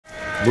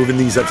moving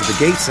these up to the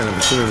gates, and I'm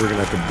assuming we're going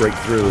to have to break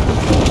through.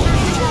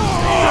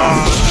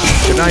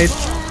 Good night.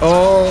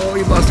 Oh,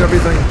 he lost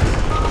everything.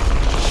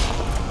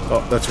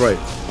 Oh, that's right.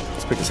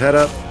 Let's pick his head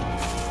up.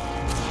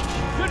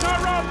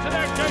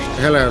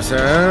 Hello,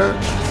 sir.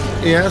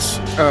 Yes?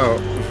 Oh,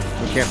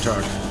 we can't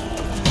talk.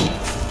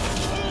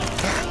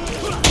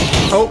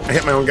 Oh, I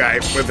hit my own guy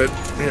with it.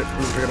 Here, let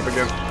me pick it up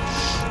again.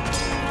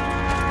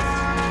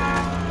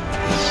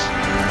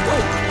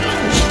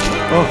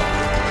 Oh.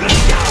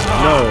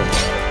 No.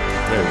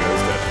 There we go,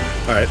 he's dead.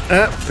 Alright,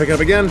 pick it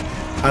up again.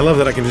 I love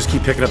that I can just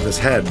keep picking up this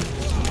head.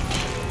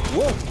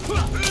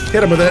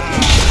 Hit him with it.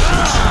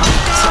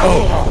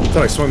 Oh, I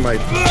thought I swung my...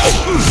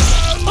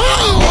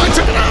 Oh, I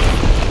took it off!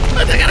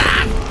 I took it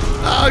off!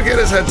 Oh, I'll get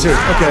his head too.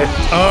 Okay.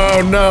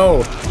 Oh,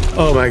 no.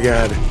 Oh, my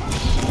God.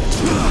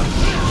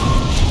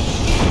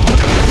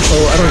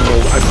 Oh, I don't even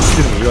know. I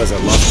didn't realize I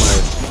lost my...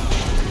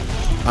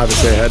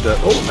 Obviously, I had to...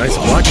 Oh, nice.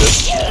 Blocked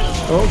it.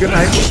 Oh, good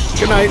night.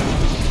 Good night.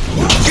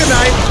 Good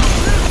night.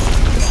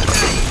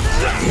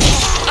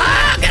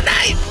 Ah, good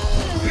night.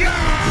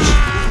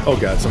 Oh,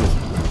 God. Someone's...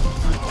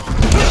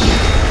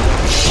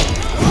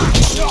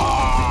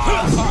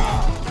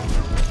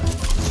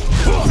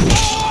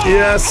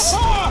 Yes.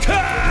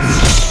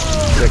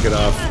 Take it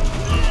off.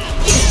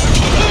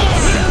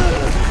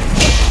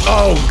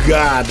 Oh,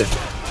 God.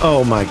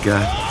 Oh, my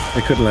God.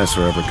 It couldn't last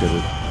forever, could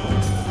it?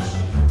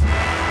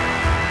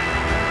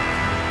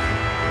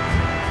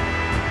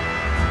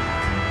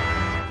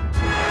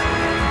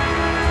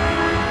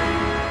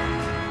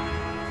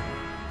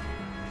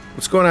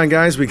 What's going on,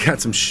 guys? We got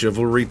some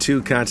Chivalry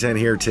 2 content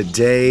here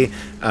today.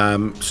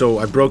 So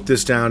I broke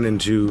this down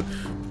into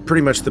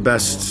pretty much the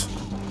best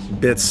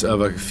bits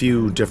of a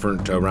few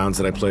different rounds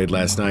that I played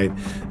last night.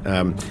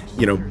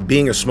 You know,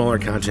 being a smaller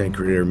content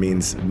creator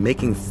means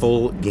making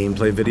full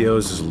gameplay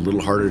videos is a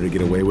little harder to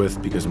get away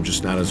with because I'm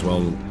just not as well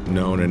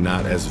known and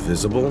not as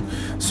visible.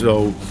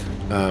 So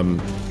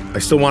I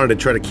still wanted to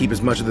try to keep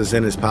as much of this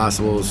in as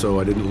possible so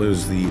I didn't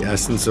lose the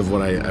essence of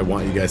what I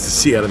want you guys to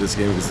see out of this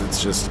game,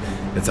 because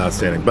it's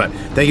outstanding. But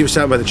thank you for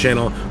stopping by the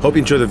channel. Hope you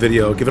enjoyed the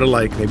video. Give it a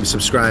like, maybe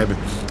subscribe,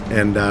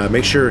 and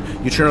make sure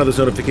you turn on those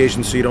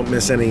notifications so you don't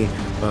miss any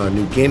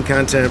new game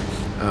content,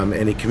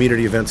 any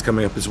community events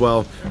coming up as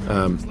well.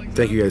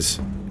 Thank you guys.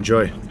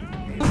 Enjoy.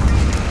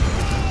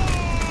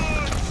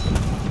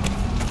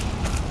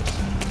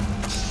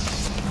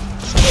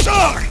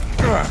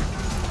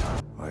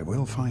 I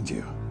will find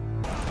you.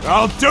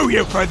 I'll do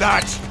you for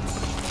that!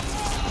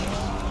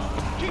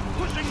 Keep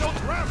pushing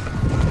those ramps!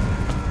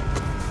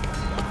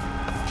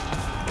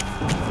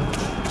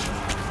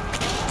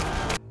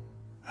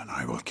 And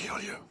I will kill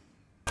you.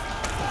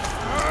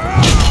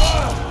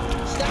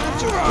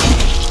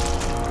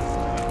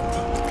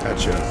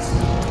 Gotcha.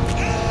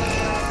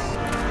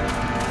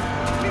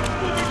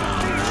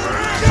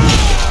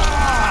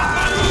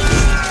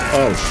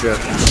 Oh, shit.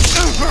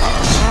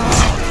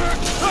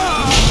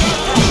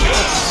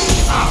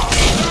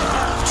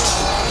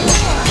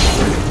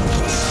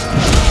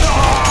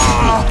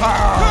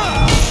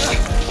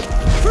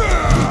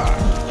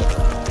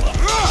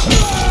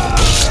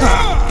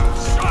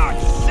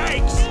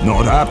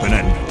 Not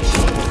happening.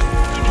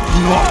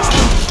 Not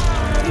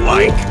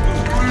like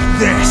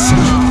this.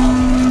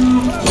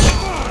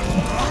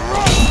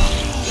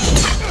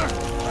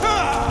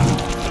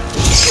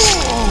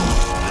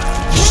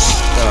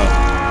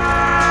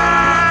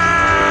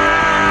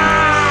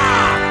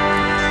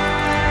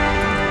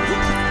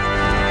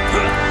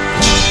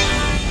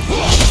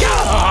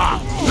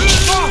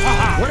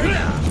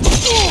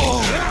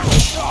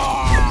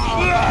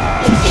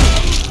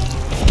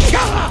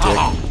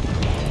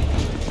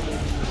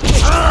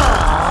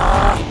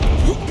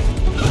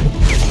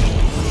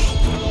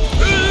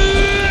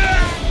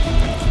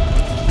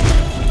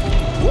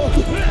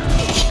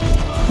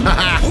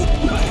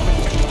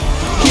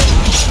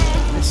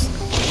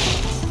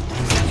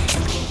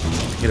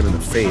 Hit him in the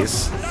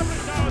face.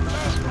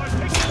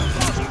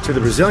 To the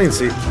Brazilian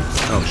seat.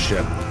 Oh,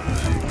 shit.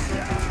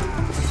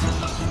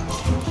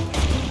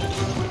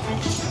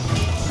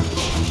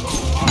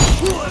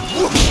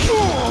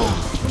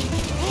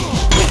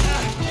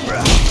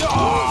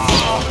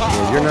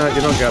 Yeah,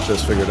 you don't got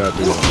this figured out,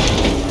 do you?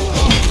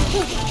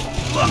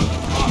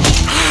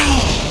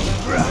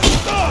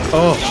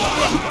 Oh,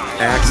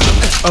 axe.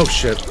 Oh,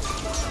 shit.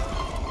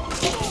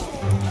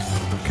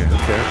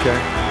 Okay.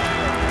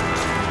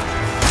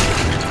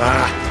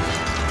 Ah.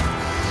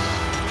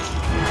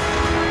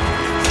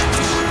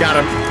 Got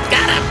him.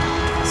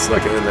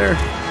 Snuck it in there.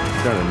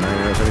 Got a 9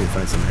 hours. I need to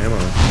find some ammo.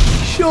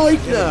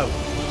 Shite now.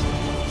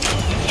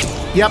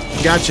 Yep,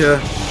 gotcha.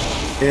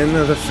 In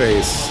the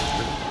face.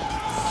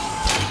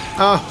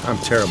 Oh, I'm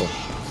terrible.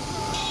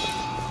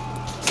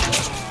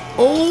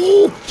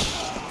 Oh!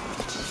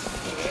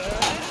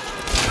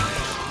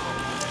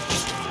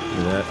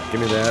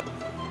 Give me that.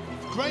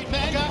 Great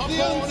men are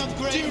born of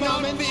great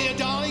moments. Do not fear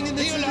dying in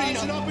this arena.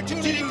 An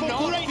opportunity for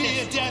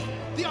greatness. Death.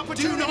 The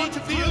opportunity to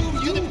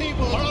prove you the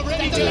people are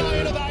already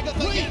dying.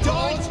 We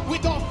died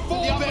with our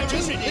forebears.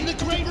 opportunity in the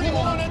great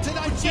war.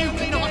 You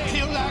cannot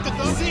kill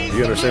Agatha.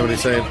 You understand what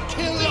he's saying?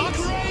 Kill us.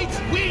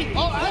 We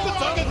are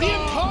Agatha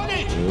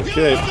reincarnate.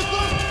 Okay.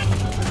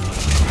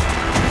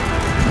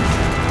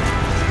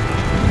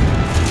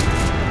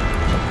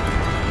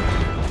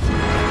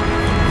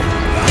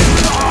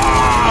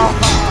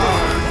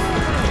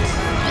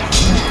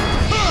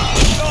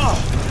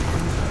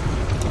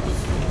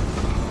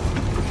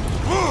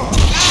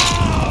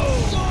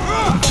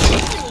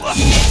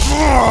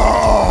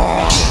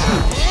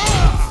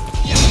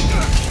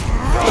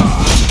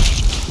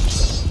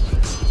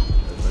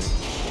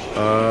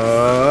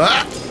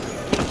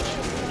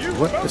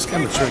 What? This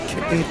guy was trying to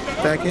kick me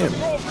back in.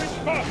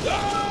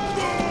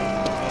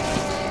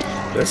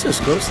 This is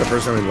close to the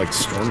first time I'm like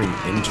storming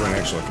into an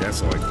actual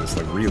castle like this.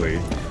 Like really,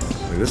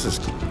 like, this is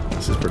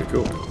pretty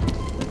cool.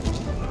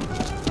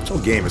 This whole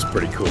game is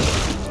pretty cool.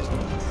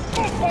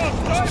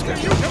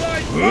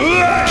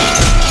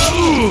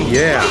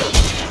 Yeah.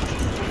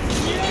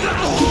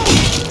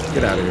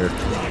 Get out of here.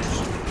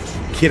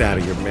 Get out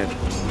of here, man.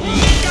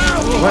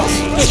 What?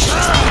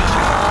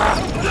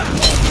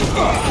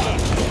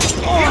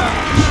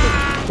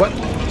 What?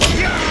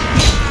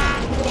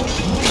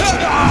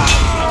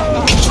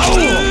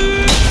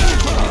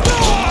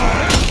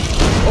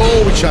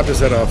 Oh, we chopped his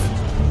head off.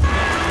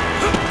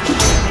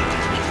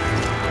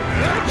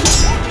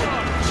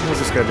 What's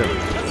this guy doing?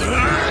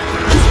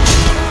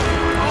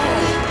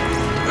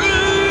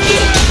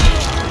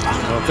 I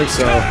don't think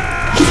so.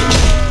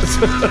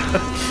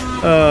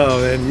 Oh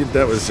man,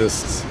 that was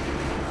just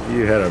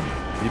you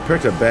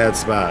picked a bad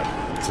spot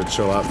to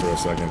chill out for a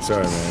second.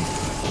 Sorry, man.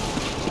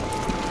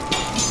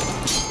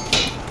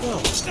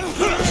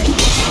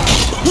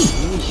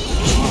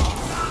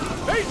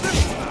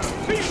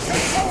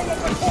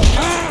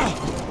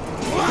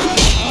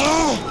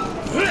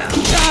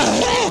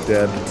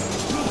 Dead.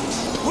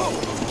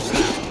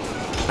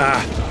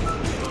 Ah.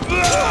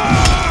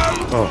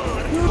 Oh.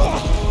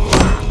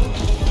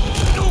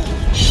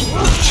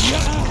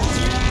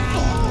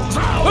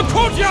 The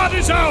courtyard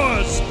is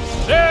ours!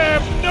 They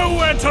have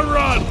nowhere to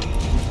run!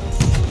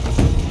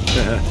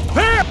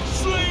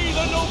 Slay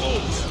the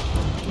nobles!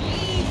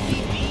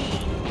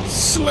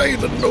 Slay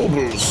the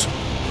nobles!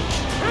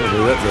 You don't do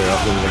that very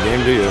often in the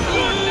game, do you?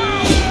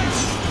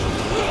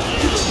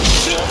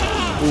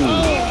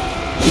 Ooh.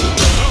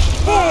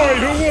 Boy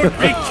who would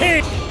be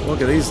king!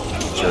 Look at these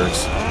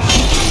jerks.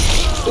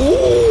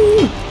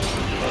 Ooh!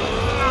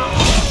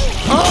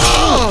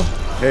 Oh!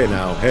 Hey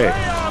now, hey.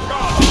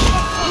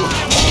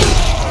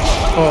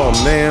 Oh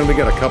man, we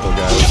got a couple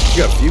guys.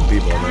 We got a few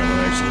people on that one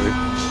actually.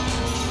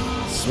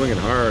 Swinging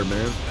hard,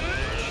 man.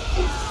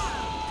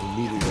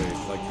 Immediately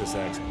like this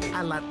axe.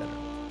 A lot better.